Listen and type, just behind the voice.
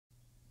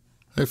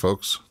Hey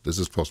folks, this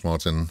is Post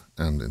Martin,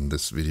 and in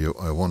this video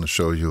I want to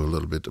show you a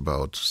little bit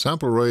about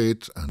sample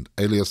rate and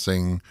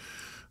aliasing,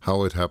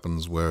 how it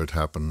happens, where it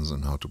happens,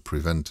 and how to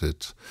prevent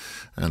it.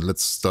 And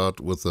let's start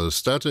with a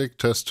static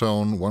test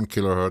tone, 1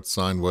 kHz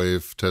sine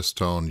wave test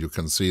tone. You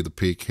can see the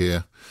peak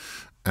here.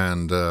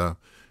 And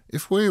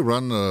if we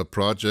run a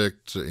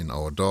project in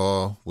our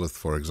DAW with,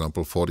 for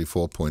example,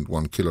 44.1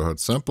 kHz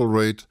sample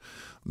rate,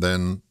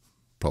 then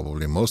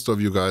probably most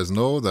of you guys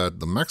know that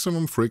the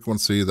maximum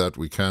frequency that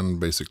we can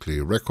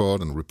basically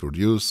record and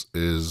reproduce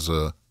is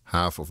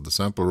half of the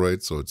sample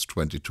rate, so it's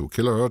 22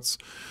 kHz.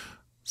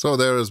 So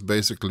there is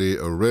basically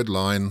a red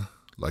line,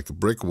 like a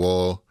brick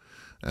wall,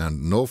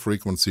 and no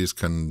frequencies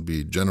can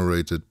be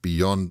generated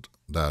beyond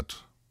that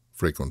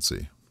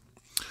frequency.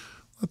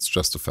 That's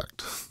just a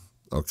fact.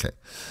 Okay,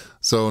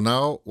 so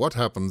now what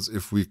happens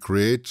if we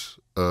create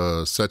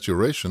a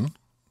saturation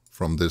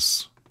from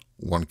this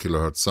 1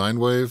 kHz sine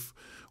wave?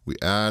 We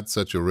add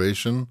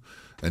saturation,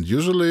 and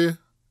usually,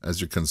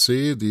 as you can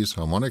see, these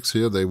harmonics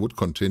here, they would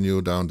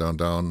continue down, down,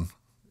 down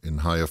in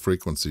higher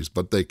frequencies,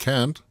 but they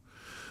can't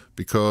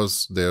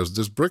because there's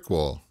this brick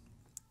wall.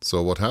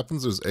 So what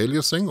happens is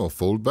aliasing or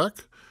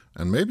foldback,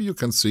 and maybe you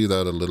can see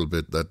that a little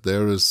bit, that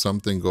there is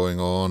something going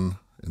on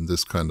in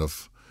this kind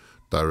of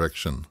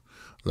direction.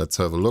 Let's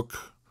have a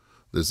look.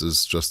 This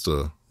is just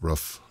a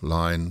rough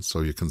line,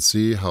 so you can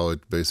see how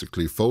it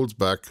basically folds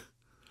back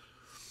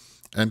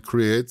and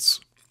creates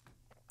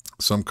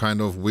some kind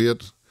of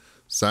weird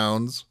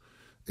sounds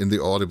in the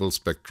audible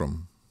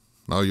spectrum.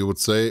 Now you would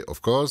say,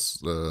 of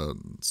course,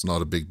 it's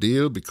not a big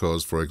deal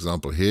because, for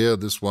example, here,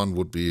 this one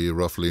would be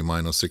roughly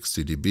minus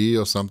 60 dB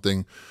or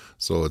something,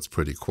 so it's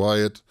pretty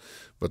quiet.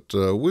 But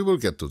we will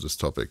get to this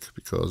topic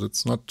because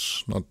it's not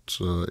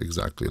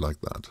exactly like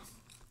that.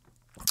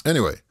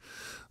 Anyway,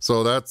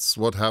 so that's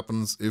what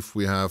happens if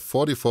we have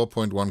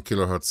 44.1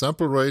 kHz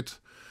sample rate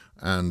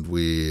and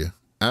we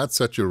add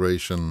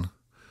saturation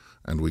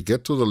and we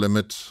get to the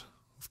limit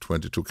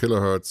 22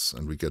 kHz,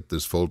 and we get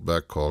this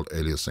foldback called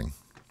aliasing.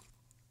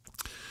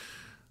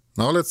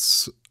 Now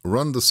let's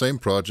run the same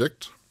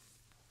project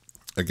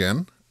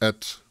again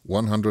at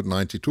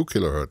 192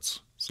 kHz.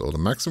 So the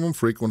maximum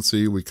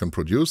frequency we can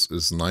produce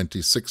is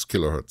 96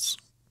 kHz.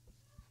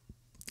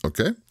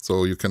 Okay,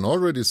 so you can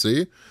already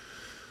see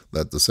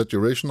that the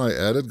saturation I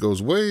added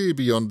goes way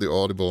beyond the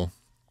audible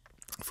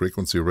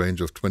frequency range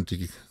of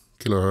 20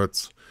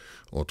 kHz.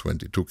 Or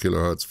 22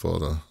 kHz for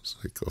the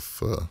sake of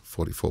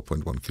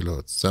 44.1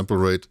 kHz sample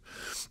rate.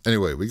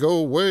 Anyway, we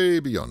go way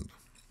beyond,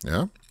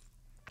 yeah?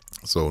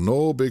 So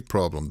no big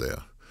problem there.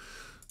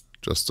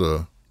 Just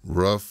a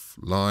rough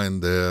line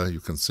there. You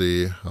can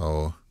see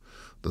how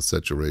the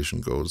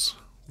saturation goes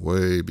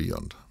way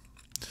beyond.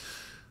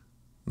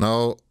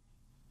 Now,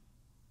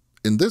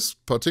 in this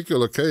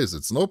particular case,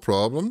 it's no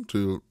problem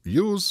to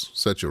use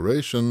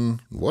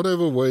saturation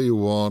whatever way you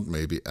want,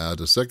 maybe add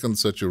a second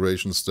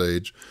saturation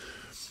stage,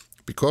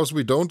 because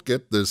we don't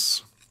get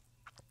this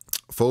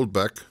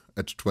foldback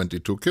at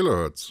 22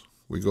 kHz.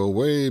 We go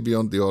way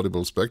beyond the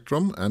audible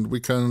spectrum, and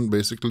we can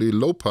basically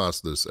low pass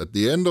this. At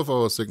the end of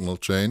our signal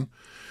chain,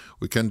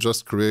 we can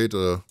just create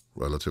a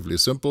relatively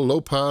simple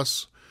low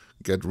pass,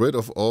 get rid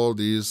of all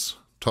these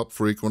top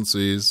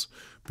frequencies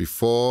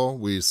before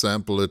we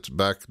sample it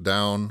back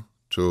down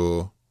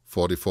to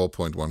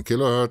 44.1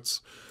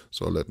 kHz.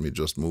 So let me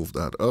just move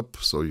that up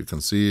so you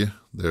can see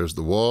there's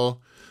the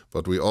wall.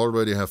 But we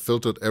already have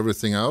filtered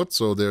everything out,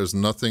 so there's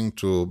nothing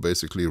to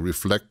basically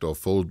reflect or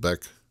fold back.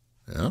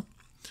 Yeah,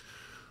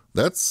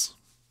 that's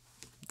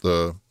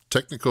the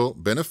technical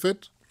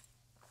benefit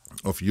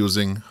of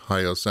using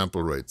higher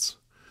sample rates.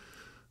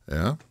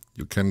 Yeah,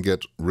 you can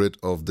get rid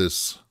of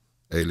this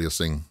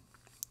aliasing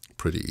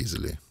pretty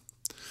easily.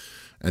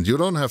 And you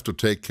don't have to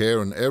take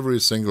care in every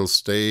single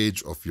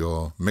stage of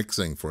your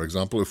mixing. For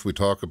example, if we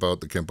talk about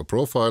the Kemper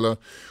profiler,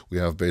 we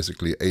have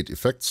basically 8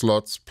 effect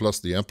slots plus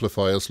the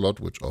amplifier slot,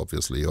 which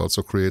obviously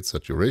also creates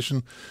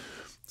saturation.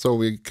 So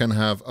we can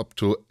have up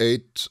to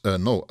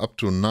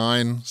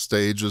 9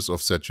 stages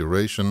of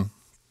saturation.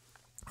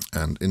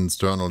 And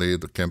internally,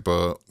 the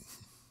Kemper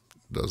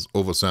does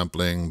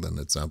oversampling, then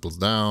it samples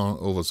down,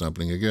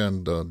 oversampling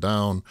again,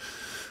 down,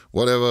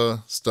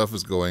 whatever stuff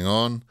is going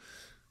on.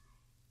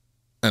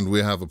 And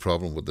we have a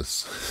problem with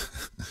this.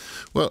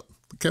 Well,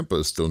 the Kemper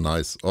is still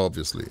nice,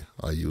 obviously.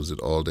 I use it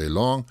all day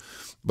long.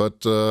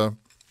 But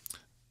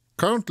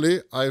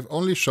currently, I've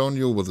only shown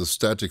you with a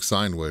static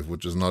sine wave,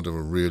 which is not a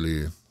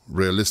really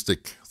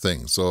realistic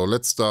thing. So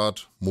let's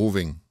start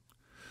moving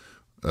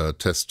a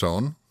test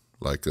tone,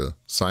 like a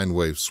sine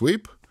wave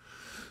sweep,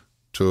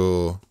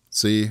 to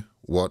see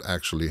what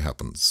actually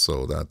happens.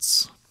 So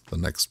that's the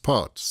next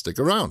part. Stick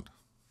around.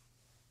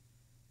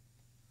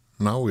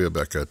 Now we are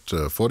back at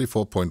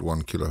 44.1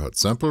 kHz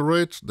sample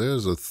rate.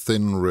 There's a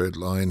thin red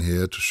line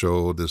here to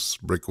show this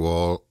brick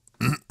wall.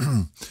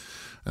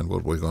 And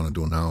what we're going to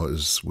do now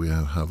is we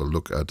have a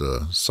look at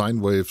a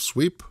sine wave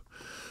sweep.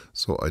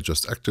 So I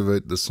just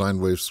activate the sine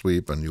wave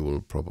sweep and you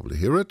will probably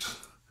hear it.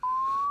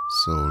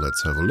 So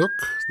let's have a look.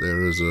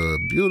 There is a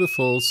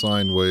beautiful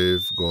sine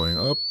wave going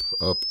up,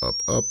 up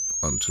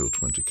until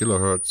 20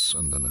 kilohertz,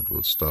 and then it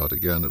will start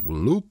again, it will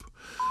loop,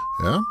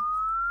 yeah.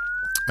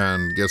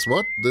 And guess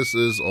what? This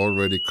is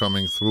already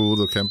coming through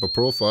the Kemper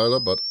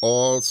profiler, but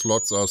all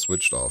slots are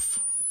switched off.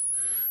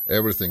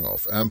 Everything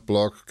off. Amp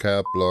block,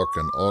 cap block,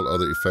 and all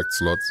other effect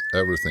slots,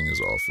 everything is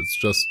off. It's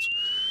just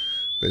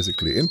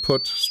basically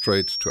input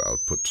straight to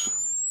output.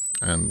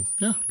 And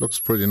yeah, looks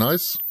pretty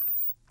nice.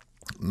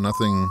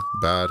 Nothing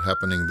bad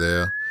happening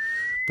there.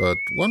 But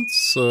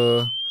once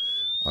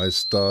I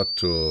start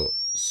to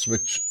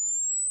switch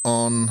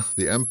on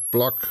the amp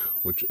block,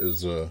 which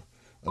is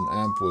an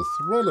amp with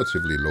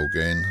relatively low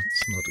gain,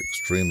 it's not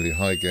extremely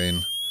high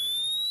gain.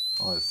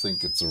 I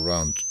think it's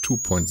around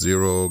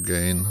 2.0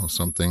 gain or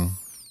something.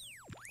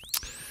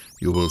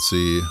 You will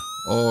see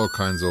all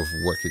kinds of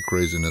wacky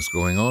craziness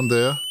going on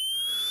there.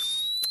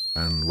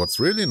 And what's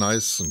really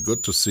nice and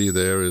good to see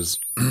there is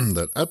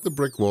that at the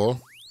brick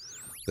wall,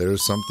 there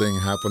is something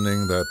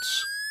happening that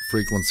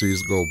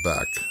frequencies go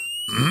back.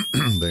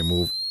 They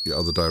move the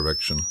other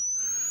direction.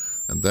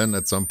 And then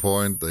at some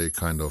point they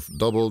kind of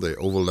double, they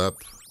overlap.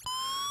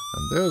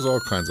 And there's all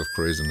kinds of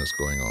craziness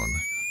going on.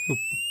 You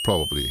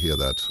probably hear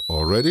that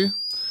already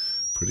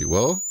pretty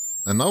well.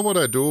 And now what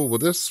I do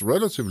with this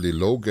relatively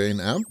low gain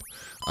amp,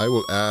 I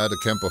will add a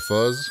Kemper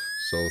fuzz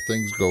so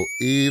things go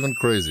even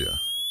crazier.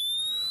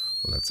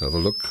 Let's have a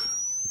look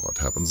what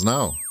happens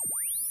now.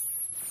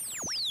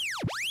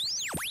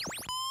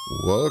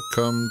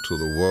 Welcome to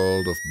the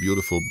world of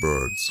beautiful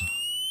birds,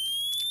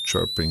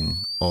 chirping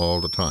all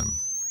the time.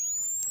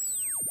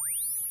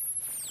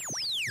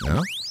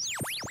 Yeah?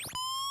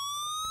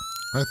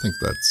 I think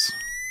that's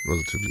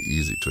relatively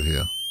easy to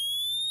hear.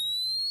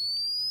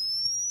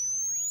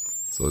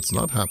 So it's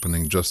not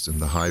happening just in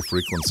the high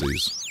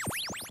frequencies.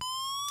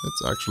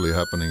 It's actually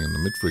happening in the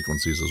mid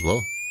frequencies as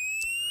well.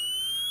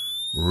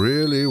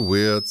 Really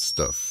weird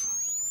stuff.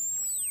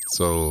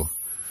 So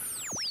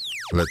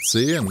let's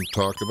see and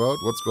talk about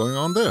what's going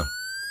on there.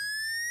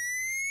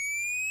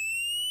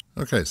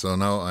 Okay, so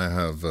now I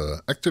have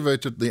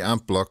activated the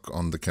amp block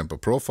on the Kemper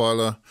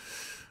profiler.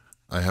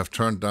 I have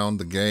turned down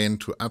the gain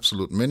to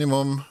absolute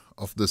minimum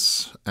of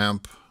this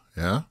amp,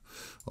 yeah,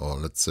 or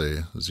let's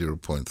say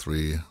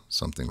 0.3,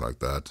 something like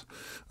that.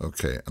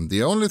 Okay, and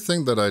the only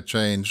thing that I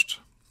changed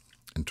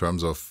in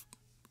terms of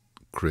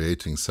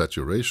creating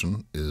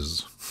saturation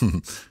is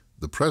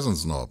the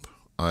presence knob.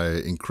 I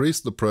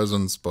increased the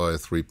presence by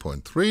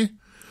 3.3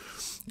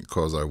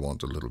 because I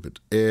want a little bit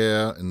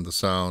air in the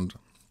sound.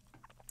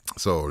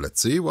 So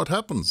let's see what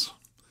happens.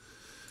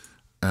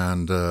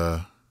 And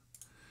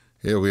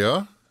here we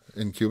are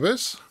in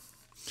Cubase.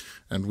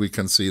 And we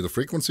can see the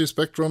frequency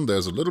spectrum.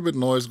 There's a little bit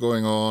noise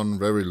going on,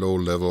 very low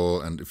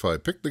level. And if I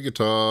pick the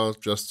guitar,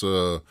 just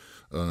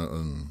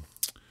an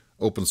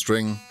open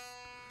string,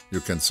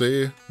 you can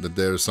see that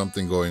there is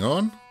something going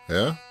on.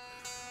 Yeah,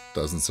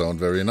 doesn't sound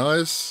very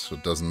nice.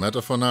 It doesn't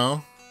matter for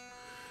now.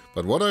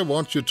 But what I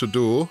want you to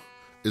do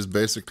is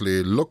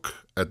basically look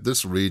at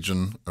this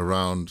region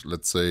around,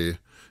 let's say,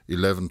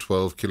 11,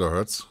 12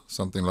 kilohertz,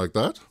 something like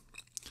that.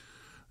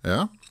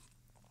 Yeah,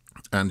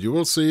 and you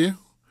will see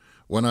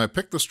when I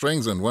pick the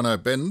strings and when I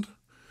bend,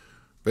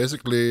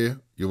 basically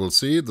you will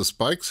see the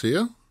spikes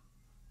here,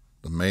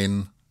 the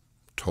main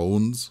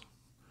tones,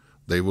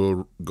 they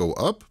will go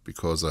up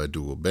because I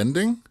do a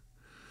bending,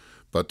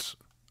 but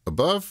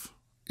above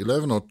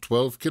 11 or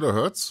 12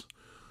 kilohertz,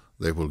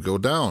 they will go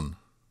down.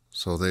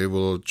 So they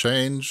will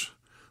change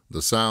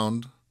the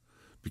sound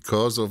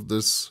because of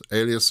this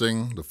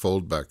aliasing, the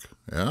foldback,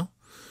 yeah?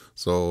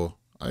 So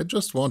I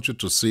just want you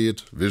to see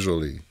it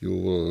visually. You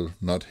will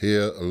not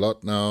hear a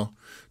lot now,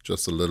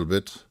 just a little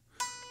bit.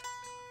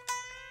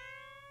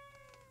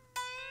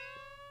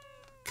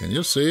 Can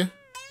you see?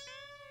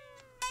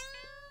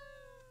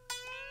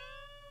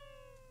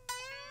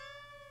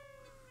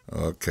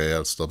 Okay,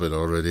 I'll stop it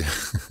already.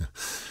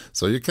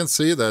 So you can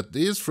see that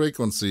these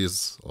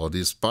frequencies or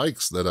these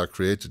spikes that are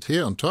created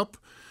here on top,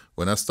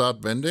 when I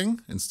start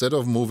bending, instead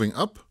of moving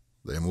up,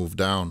 they move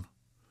down.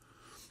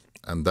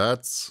 And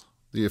that's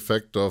the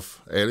effect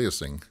of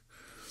aliasing.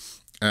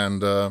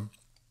 And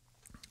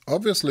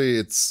obviously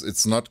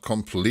it's not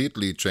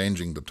completely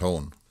changing the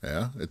tone.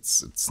 Yeah,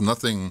 it's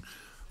nothing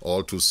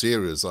all too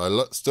serious. I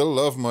still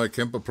love my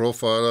Kemper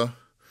profiler,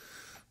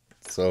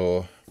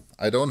 so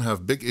I don't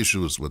have big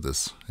issues with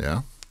this.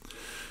 Yeah,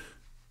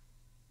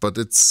 but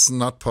it's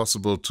not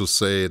possible to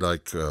say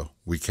like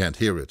we can't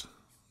hear it.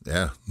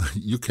 Yeah,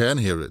 you can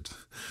hear it.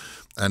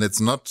 And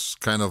it's not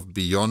kind of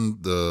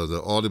beyond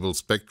the audible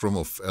spectrum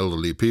of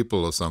elderly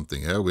people or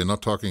something. Yeah? We're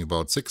not talking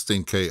about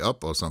 16K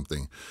up or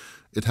something.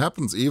 It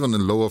happens even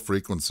in lower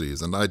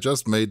frequencies. And I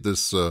just made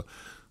this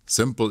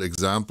simple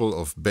example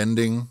of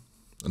bending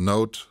a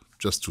note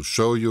just to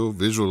show you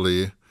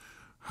visually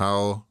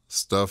how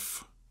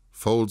stuff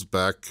folds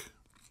back.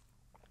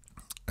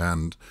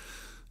 And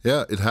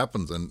yeah, it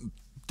happens. And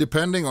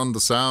depending on the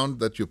sound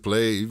that you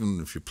play,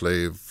 even if you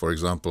play, for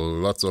example,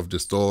 lots of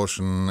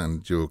distortion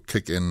and you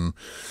kick in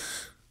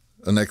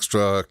an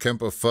extra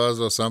Kemper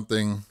fuzz or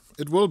something,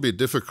 it will be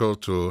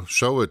difficult to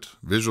show it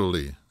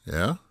visually,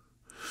 yeah?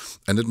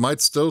 And it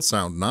might still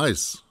sound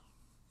nice.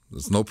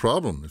 There's no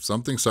problem. If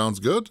something sounds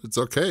good, it's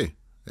okay.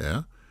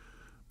 Yeah.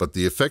 But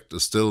the effect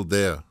is still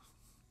there.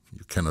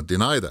 You cannot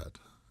deny that.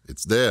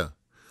 It's there.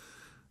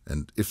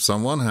 And if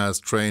someone has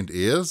trained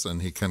ears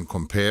and he can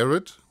compare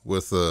it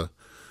with a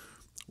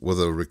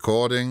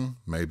recording,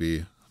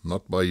 maybe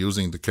not by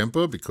using the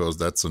Kemper, because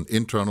that's an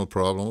internal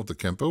problem of the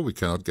Kemper. We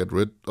cannot get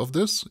rid of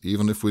this.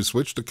 Even if we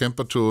switch the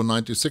Kemper to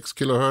 96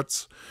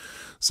 kilohertz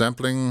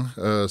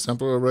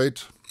sample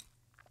rate,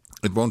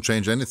 it won't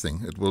change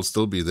anything. It will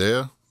still be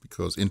there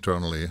because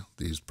internally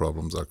these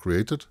problems are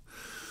created.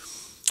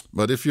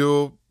 But if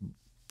you,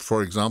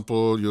 for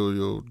example,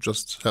 you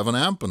just have an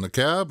amp in a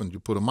cab and you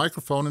put a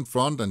microphone in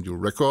front and you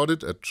record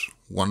it at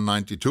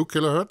 192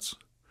 kilohertz,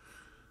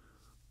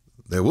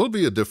 there will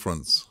be a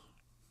difference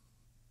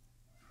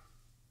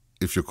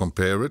if you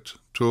compare it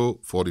to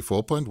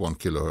 44.1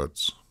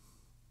 kilohertz,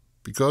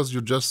 because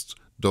you just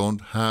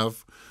don't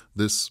have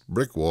this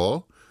brick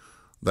wall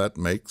that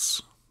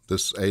makes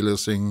this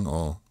aliasing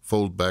or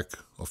foldback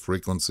of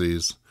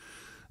frequencies,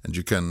 and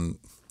you can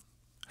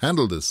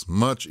handle this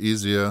much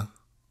easier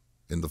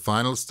in the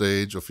final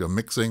stage of your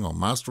mixing or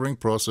mastering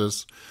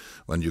process.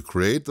 When you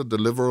create the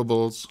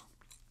deliverables,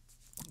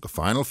 the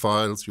final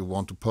files you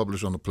want to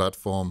publish on the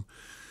platform,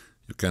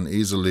 you can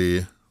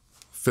easily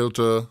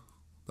filter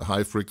the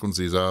high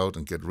frequencies out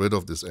and get rid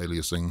of this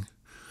aliasing.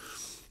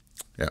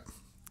 Yeah,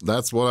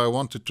 that's what I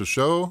wanted to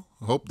show.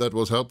 Hope that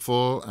was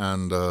helpful,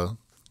 and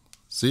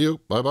see you.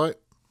 Bye-bye.